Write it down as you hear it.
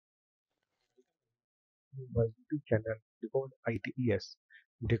to my YouTube channel Decode ITES.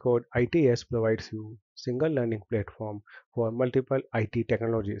 Decode ITES provides you single learning platform for multiple IT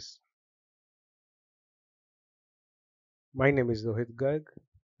technologies. My name is Rohit Garg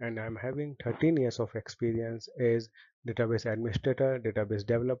and I am having 13 years of experience as database administrator, database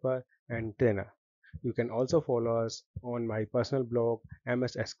developer and trainer. You can also follow us on my personal blog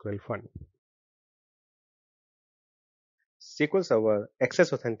MS SQL Fun. SQL Server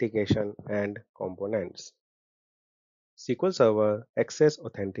Access Authentication and Components. SQL Server Access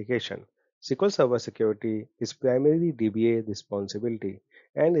Authentication. SQL Server Security is primarily DBA responsibility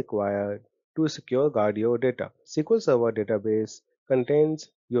and required to secure guard your data. SQL Server database contains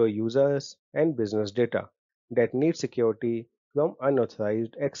your users and business data that need security from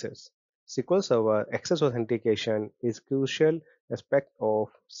unauthorized access. SQL Server Access Authentication is crucial aspect of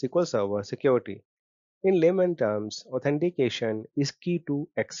SQL Server security. In layman terms, authentication is key to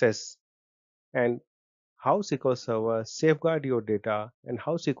access and how SQL Server safeguard your data and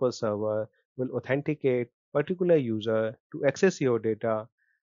how SQL Server will authenticate particular user to access your data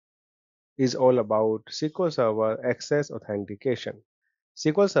is all about SQL Server Access Authentication.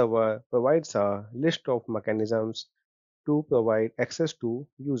 SQL Server provides a list of mechanisms to provide access to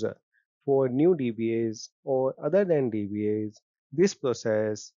user. For new DBAs or other than DBAs, this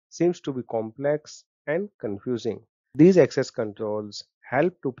process seems to be complex and confusing. These access controls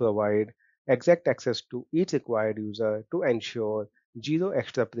help to provide exact access to each required user to ensure zero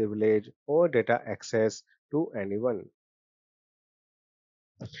extra privilege or data access to anyone.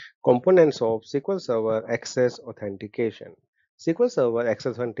 Components of SQL Server Access Authentication. SQL Server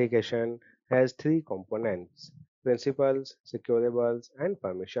Access Authentication has three components: principals, securables, and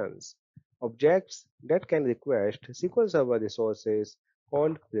permissions. Objects that can request SQL Server resources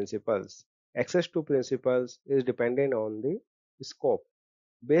called principals. Access to principals is dependent on the scope.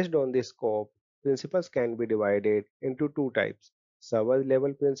 Based on the scope, principals can be divided into two types: server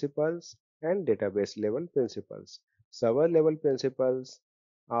level principals and database level principals. Server level principals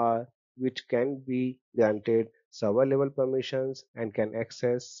are which can be granted server level permissions and can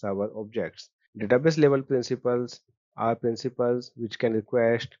access server objects. Database level principals are principals which can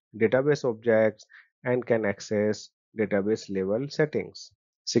request database objects and can access database level settings.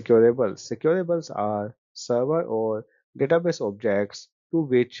 Securables. Securables are server or database objects to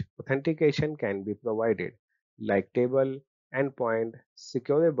which authentication can be provided, like table, endpoint.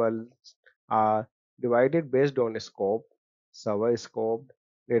 Securables are divided based on scope, server scoped,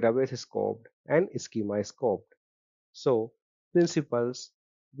 database scoped, and schema scoped. So, principals,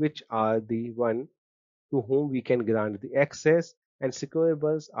 which are the one to whom we can grant the access, and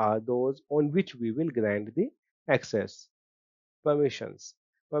securables are those on which we will grant the access. Permissions.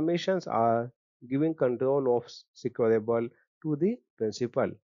 Permissions are giving control of securable to the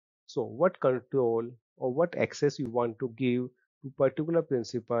principal. So what control or what access you want to give to particular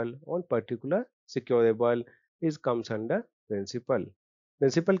principal on particular securable is comes under principal.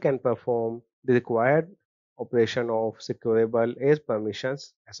 Principal can perform the required operation of securable as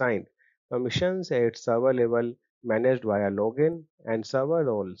permissions assigned. Permissions at server level managed via login and server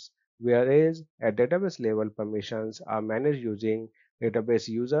roles, whereas at database level permissions are managed using database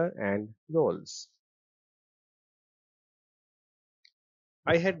user and roles.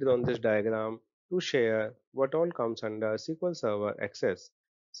 I had drawn this diagram to share what all comes under SQL Server Access.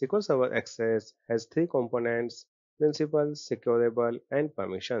 SQL Server Access has three components: principals, securable, and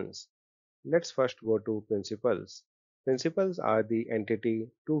permissions. Let's first go to principals. Principals are the entity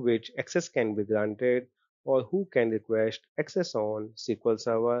to which access can be granted or who can request access on SQL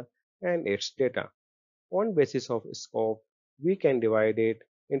Server and its data. On basis of scope, we can divide it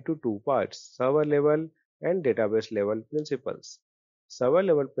into two parts: server level and database level principals. Server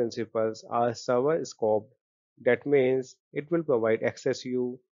level principals are server scoped, that means it will provide access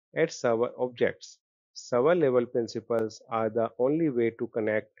you at server objects. Server level principals are the only way to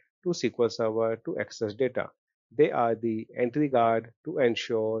connect to SQL Server to access data. They are the entry guard to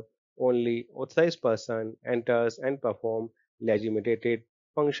ensure only authorized person enters and perform legitimate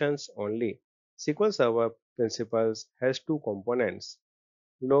functions only. SQL Server Principals has two components: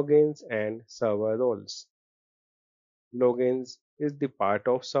 logins and server roles. Logins is the part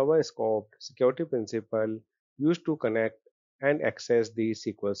of server scope security principle used to connect and access the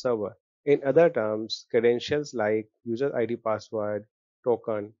SQL Server. In other terms, credentials like user ID, password,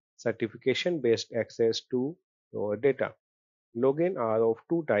 token, certification based access to your data. Login are of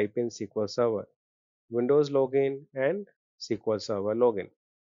two types in SQL Server: Windows login and SQL Server login.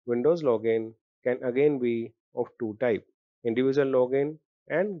 Windows login can again be of two types: individual login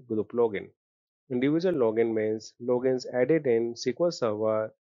and group login. Individual login means logins added in SQL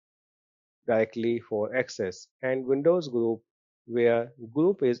Server directly for access, and Windows group, where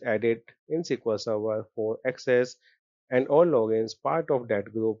group is added in SQL Server for access, and all logins part of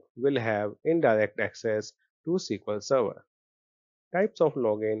that group will have indirect access to SQL Server. Types of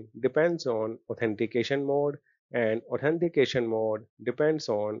login depends on authentication mode, and authentication mode depends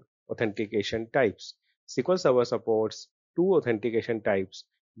on authentication types. SQL Server supports two authentication types: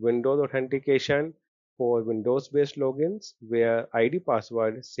 Windows authentication for Windows-based logins, where ID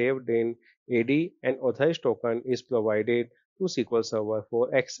password saved in AD and authorized token is provided to SQL Server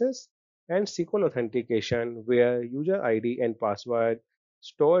for access, and SQL authentication, where user ID and password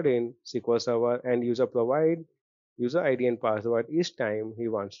stored in SQL Server and user provide user ID and password each time he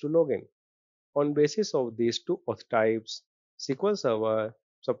wants to log in. On basis of these two auth types, SQL Server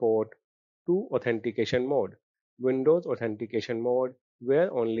support two authentication mode: Windows authentication mode,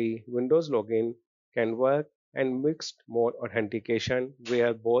 where only Windows login can work, and mixed mode authentication,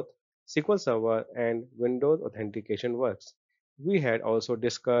 where both SQL Server and Windows authentication works. We had also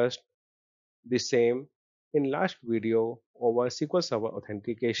discussed the same in last video over SQL Server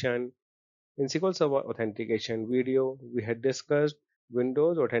authentication. In SQL Server authentication video, we had discussed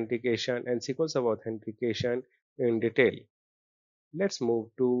Windows authentication and SQL Server authentication in detail. Let's move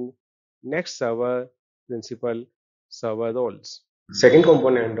to next server principal: server roles. Second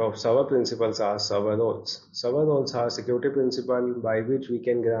component of server principals are server roles. Server roles are security principle by which we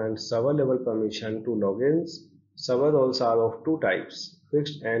can grant server level permission to logins. Server roles are of two types: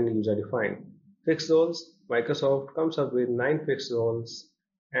 fixed and user defined. Fixed roles: Microsoft comes up with 9 fixed roles,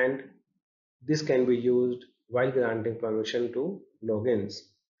 and this can be used while granting permission to logins.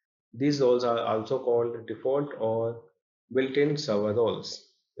 These roles are also called default or built-in server roles.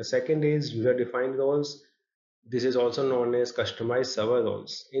 The second is user-defined roles. This is also known as customized server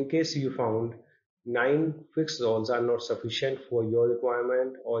roles. In case you found 9 fixed roles are not sufficient for your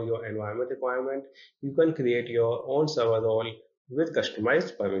requirement or your environment requirement, you can create your own server role with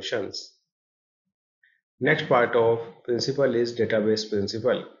customized permissions. Next part of principle is database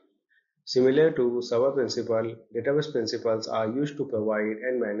principle. Similar to server principle, database principles are used to provide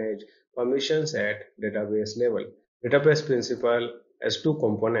and manage permissions at database level. Database principle has two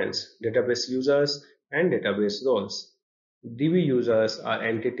components: database users and database roles. DB users are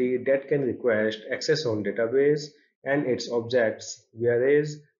entities that can request access on database and its objects,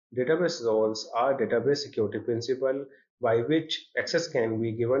 whereas database roles are database security principle by which access can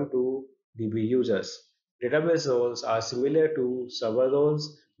be given to DB users. Database roles are similar to server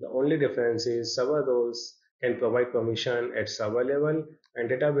roles. The only difference is server roles can provide permission at server level, and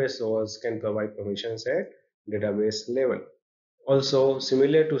database roles can provide permissions at database level. Also,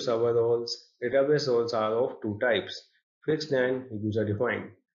 similar to server roles, database roles are of two types: fixed and user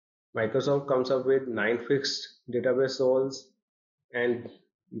defined. Microsoft comes up with 9 fixed database roles, and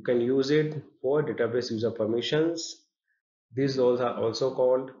you can use it for database user permissions. These roles are also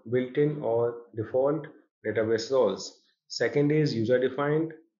called built-in or default database roles. Second is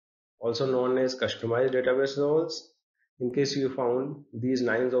user-defined, also known as customized database roles. In case you found these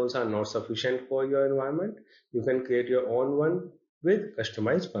 9 roles are not sufficient for your environment, you can create your own one with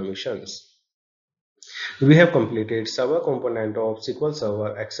customized permissions. We have completed server component of SQL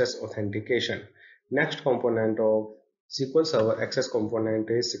Server Access Authentication. Next component of SQL Server Access component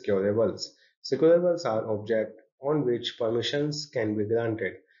is Securables. Securables are objects on which permissions can be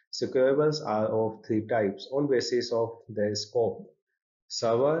granted. Securables are of three types on basis of their scope: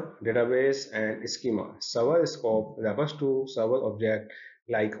 server, database, and schema. Server scope refers to server object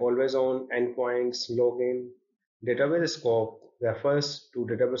like always on, endpoints, login. Database scope refers to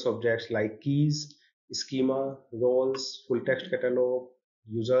database objects like keys, schema, roles, full text catalog,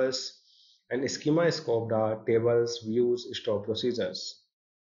 users, and schema scoped are tables, views, store procedures.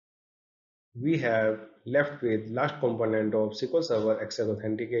 We have left with last component of SQL Server Access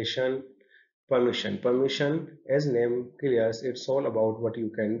Authentication: permission. Permission, as name clears, it's all about what you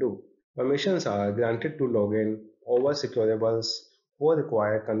can do. Permissions are granted to login over securables for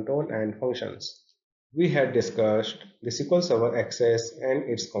required control and functions. We had discussed the SQL Server Access and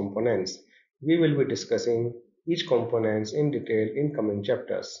its components. We will be discussing each components in detail in coming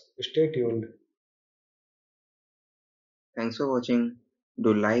chapters. Stay tuned. Thanks for watching.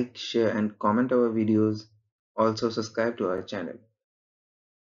 Do like, share, and comment our videos. Also, subscribe to our channel.